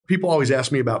people always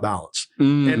ask me about balance.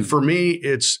 And for me,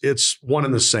 it's one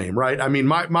and the same, right? I mean,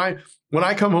 when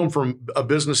I come home from a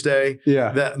business day,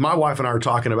 that my wife and I are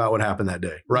talking about what happened that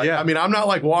day, right? I mean, I'm not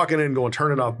like walking in and going,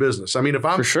 turn it off business. I mean, if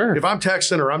I'm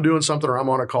texting or I'm doing something or I'm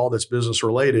on a call that's business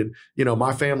related,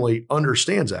 my family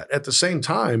understands that. At the same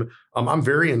time, I'm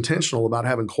very intentional about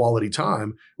having quality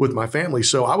time with my family.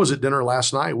 So I was at dinner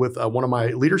last night with one of my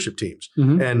leadership teams,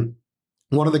 and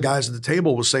one of the guys at the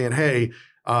table was saying, hey,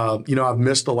 I've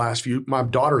missed my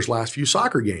daughter's last few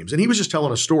soccer games. And he was just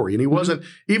telling a story and he wasn't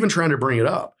even trying to bring it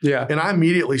up. And I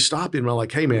immediately stopped him and I'm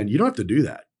like, hey man, you don't have to do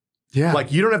that.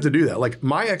 Like, you don't have to do that. Like,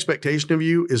 my expectation of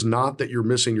you is not that you're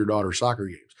missing your daughter's soccer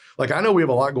games. Like, I know we have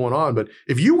a lot going on, but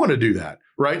if you want to do that,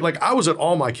 right? Like, I was at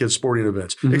all my kids' sporting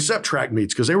events except track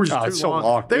meets because they were just too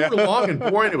long. They were long and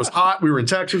boring. It was hot. We were in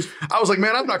Texas. I was like,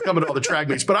 man, I'm not coming to all the track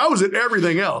meets, but I was at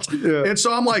everything else. And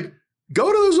so I'm like, go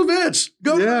to those events.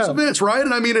 Go to those events, right?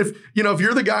 And I mean, if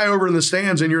you're the guy over in the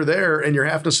stands and you're there and you're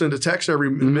having to send a text every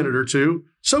minute or two,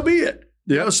 so be it.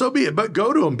 So be it. But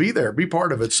go to them, be there, be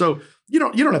part of it. So you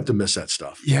don't have to miss that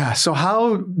stuff. Yeah. So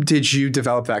how did you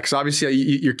develop that? Because obviously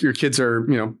your kids are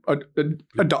young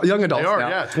adults. They are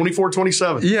now. 24,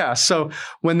 27. Yeah. So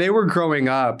when they were growing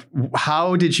up,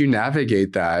 how did you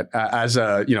navigate that as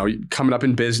coming up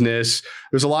in business?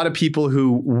 There's a lot of people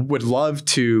who would love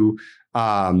to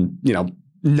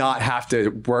not have to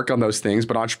work on those things,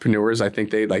 but entrepreneurs, I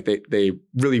think they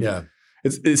really,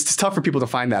 it's tough for people to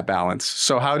find that balance.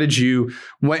 So how did you,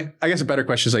 I guess a better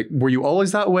question is like, were you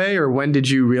always that way? Or when did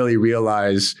you really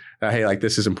realize that, hey, like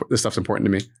this stuff's important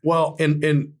to me? Well,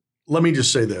 and let me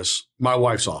just say this, my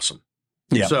wife's awesome.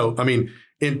 Yeah. So, I mean,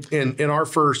 in our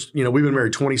first, we've been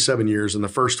married 27 years. In the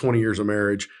first 20 years of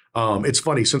marriage, it's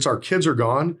funny, since our kids are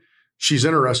gone, she's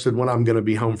interested when I'm going to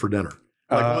be home for dinner.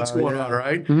 Like, what's going on,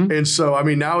 right? And so, I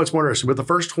mean, now it's more interesting. But the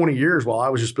first 20 years while I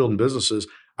was just building businesses,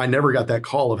 I never got that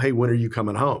call of, hey, when are you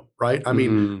coming home, right? I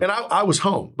mean, and I was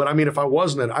home. But I mean, if I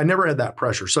wasn't, I never had that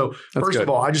pressure. So first of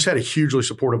all, I just had a hugely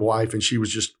supportive wife and she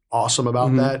was just awesome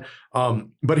about that.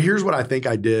 But here's what I think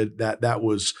I did that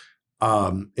was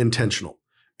intentional.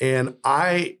 And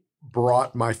I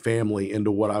brought my family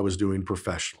into what I was doing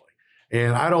professionally.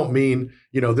 And I don't mean,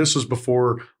 this was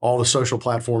before all the social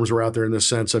platforms were out there in the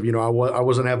sense of, I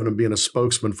wasn't having them being a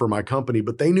spokesman for my company,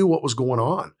 but they knew what was going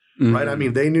on, right? I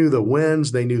mean, they knew the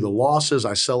wins, they knew the losses.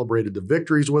 I celebrated the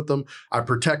victories with them. I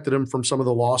protected them from some of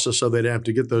the losses so they didn't have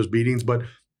to get those beatings, but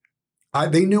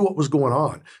they knew what was going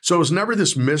on. So it was never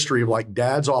this mystery of like,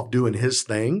 dad's off doing his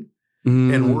thing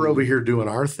and we're over here doing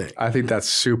our thing. I think that's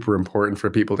super important for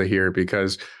people to hear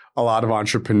because a lot of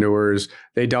entrepreneurs,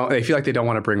 they feel like they don't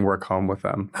want to bring work home with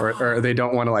them or they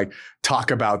don't want to like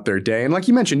talk about their day. And like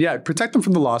you mentioned, protect them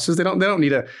from the losses. They don't need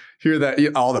to hear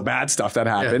that all the bad stuff that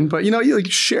happened, but you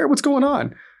like share what's going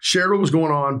on. Shared what was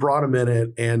going on, brought them in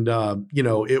it. And,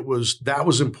 that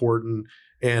was important.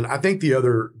 And I think the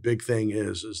other big thing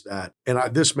is that, and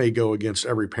this may go against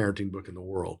every parenting book in the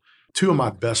world, two of my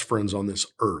best friends on this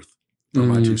earth are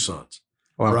my two sons.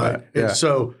 Right. And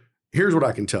so here's what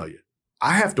I can tell you.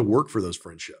 I have to work for those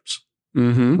friendships,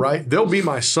 right? They'll be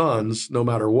my sons no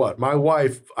matter what. My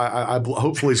wife, I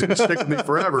hopefully is going to stick with me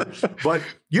forever, but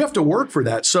you have to work for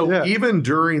that. So even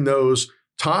during those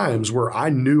times where I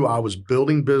knew I was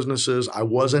building businesses, I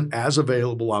wasn't as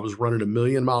available, I was running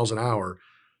 1,000,000 miles an hour,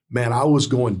 man, I was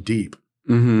going deep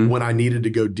when I needed to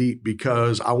go deep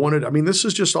because this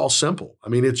is just all simple. I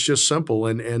mean, it's just simple.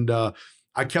 And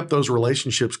I kept those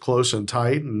relationships close and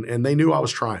tight and they knew I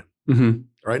was trying.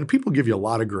 Right. And people give you a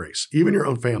lot of grace, even your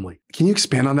own family. Can you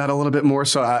expand on that a little bit more?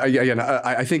 So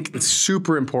I think it's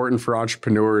super important for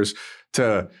entrepreneurs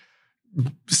to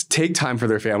take time for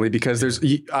their family because there's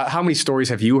how many stories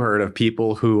have you heard of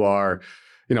people who are,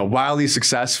 wildly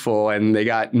successful and they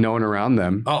got no one around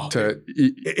them?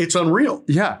 It's unreal.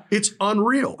 Yeah. It's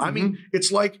unreal. I mean,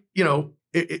 it's like,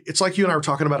 it's like you and I were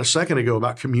talking about a second ago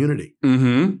about community,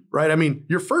 right? I mean,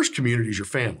 your first community is your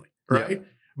family, right? Yeah.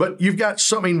 But you've got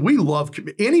we love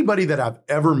anybody that I've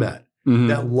ever met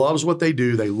that loves what they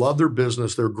do. They love their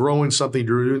business. They're growing something.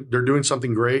 They're doing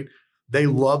something great. They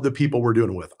love the people we're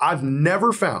doing it with. I've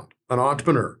never found an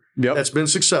entrepreneur that's been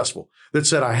successful that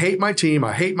said, I hate my team.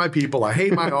 I hate my people. I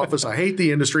hate my office. I hate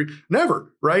the industry.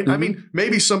 Never, right? I mean,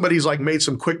 maybe somebody's like made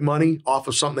some quick money off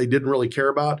of something they didn't really care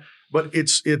about, but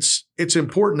it's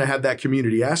important to have that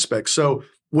community aspect. So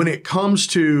when it comes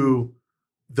to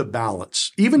the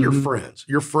balance, even your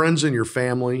friends and your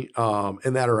family,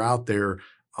 and that are out there.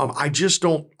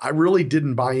 I really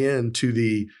didn't buy into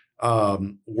the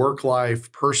work life,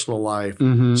 personal life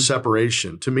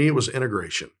separation. To me, it was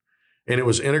integration. and it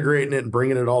was integrating it and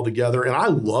bringing it all together. And I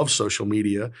love social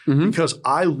media because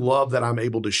I love that I'm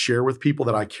able to share with people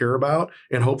that I care about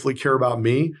and hopefully care about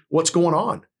me what's going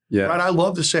on. Yeah. Right. I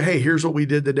love to say, hey, here's what we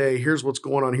did today. Here's what's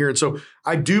going on here. And so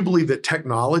I do believe that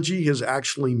technology has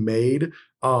actually made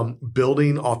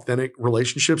building authentic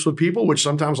relationships with people, which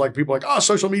sometimes like people are like, oh,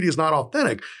 social media is not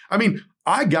authentic. I mean,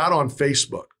 I got on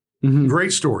Facebook.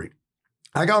 Great story.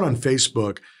 I got on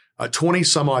Facebook 20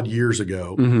 some odd years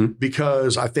ago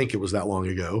because I think it was that long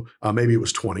ago. Maybe it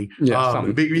was 20.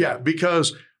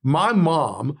 Because my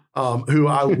mom, who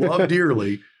I love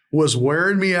dearly, was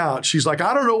wearing me out. She's like,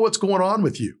 I don't know what's going on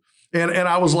with you. And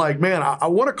I was like, man, I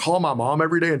want to call my mom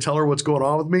every day and tell her what's going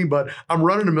on with me, but I'm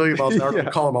running a million miles an hour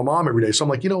calling my mom every day. So I'm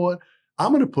like, you know what?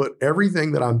 I'm going to put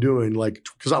everything that I'm doing, like,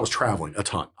 because I was traveling a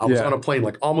ton. I was on a plane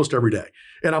like almost every day.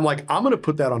 And I'm like, I'm going to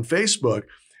put that on Facebook.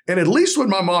 And at least when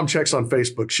my mom checks on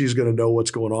Facebook, she's going to know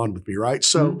what's going on with me, right?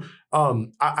 So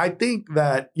I think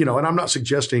that, you know, and I'm not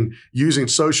suggesting using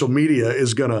social media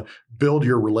is going to build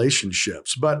your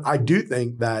relationships, but I do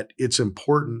think that it's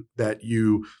important that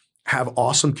you have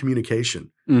awesome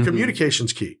communication.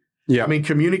 Communication's key. Yeah. I mean,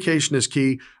 communication is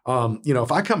key. You know,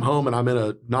 if I come home and I'm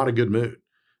in not a good mood,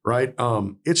 right?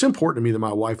 It's important to me that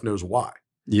my wife knows why.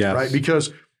 Yeah. Right.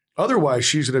 Because otherwise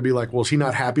she's going to be like, well, is he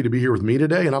not happy to be here with me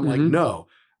today? And I'm like, no,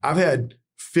 I've had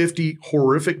 50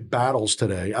 horrific battles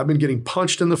today. I've been getting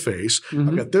punched in the face.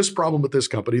 I've got this problem with this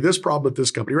company, this problem with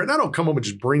this company. Right? And I don't come home and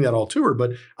just bring that all to her,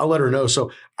 but I'll let her know.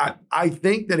 So I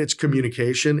think that it's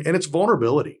communication and it's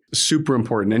vulnerability. Super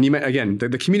important. And you again,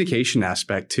 the communication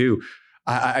aspect too.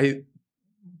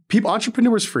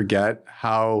 Entrepreneurs forget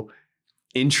how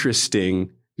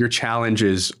interesting your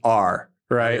challenges are.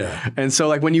 Right. Yeah. And so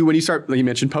like when you start, like you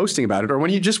mentioned posting about it, or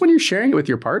when you're sharing it with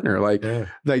your partner, like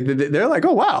they're like,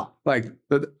 oh, wow. Like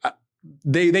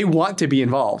they want to be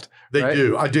involved. They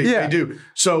do. They do.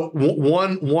 So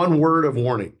one word of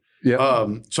warning. Yeah.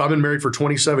 So I've been married for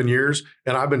 27 years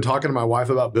and I've been talking to my wife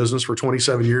about business for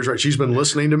 27 years, right? She's been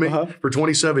listening to me for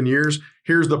 27 years.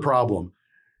 Here's the problem.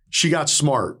 She got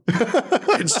smart.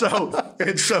 and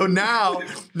so now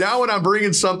when I'm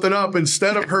bringing something up,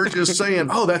 instead of her just saying,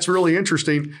 oh, that's really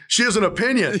interesting, she has an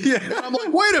opinion. Yeah. And I'm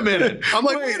like, wait a minute.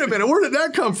 Wait a minute. Where did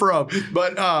that come from?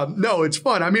 But no, it's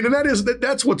fun. I mean, and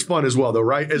that's what's fun as well, though,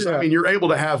 right? I mean, you're able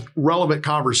to have relevant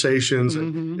conversations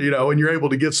and, you know, and you're able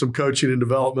to get some coaching and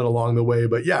development along the way.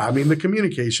 But yeah, I mean, the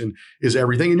communication is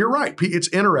everything. And you're right. It's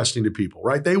interesting to people,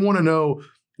 right? They want to know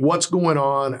what's going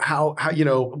on, how you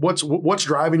know, what's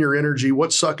driving your energy,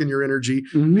 what's sucking your energy.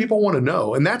 People want to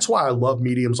know. And that's why I love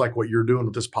mediums like what you're doing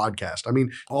with this podcast. I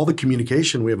mean, all the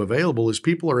communication we have available is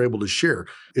people are able to share.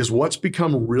 Is what's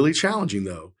become really challenging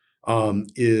though,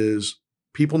 is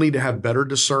people need to have better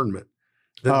discernment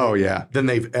than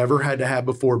they've ever had to have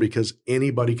before, because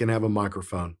anybody can have a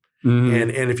microphone.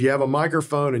 And if you have a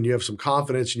microphone and you have some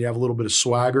confidence and you have a little bit of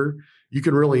swagger, you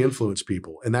can really influence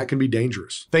people, and that can be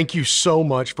dangerous. Thank you so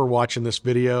much for watching this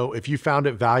video. If you found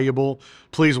it valuable,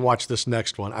 please watch this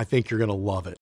next one. I think you're going to love it.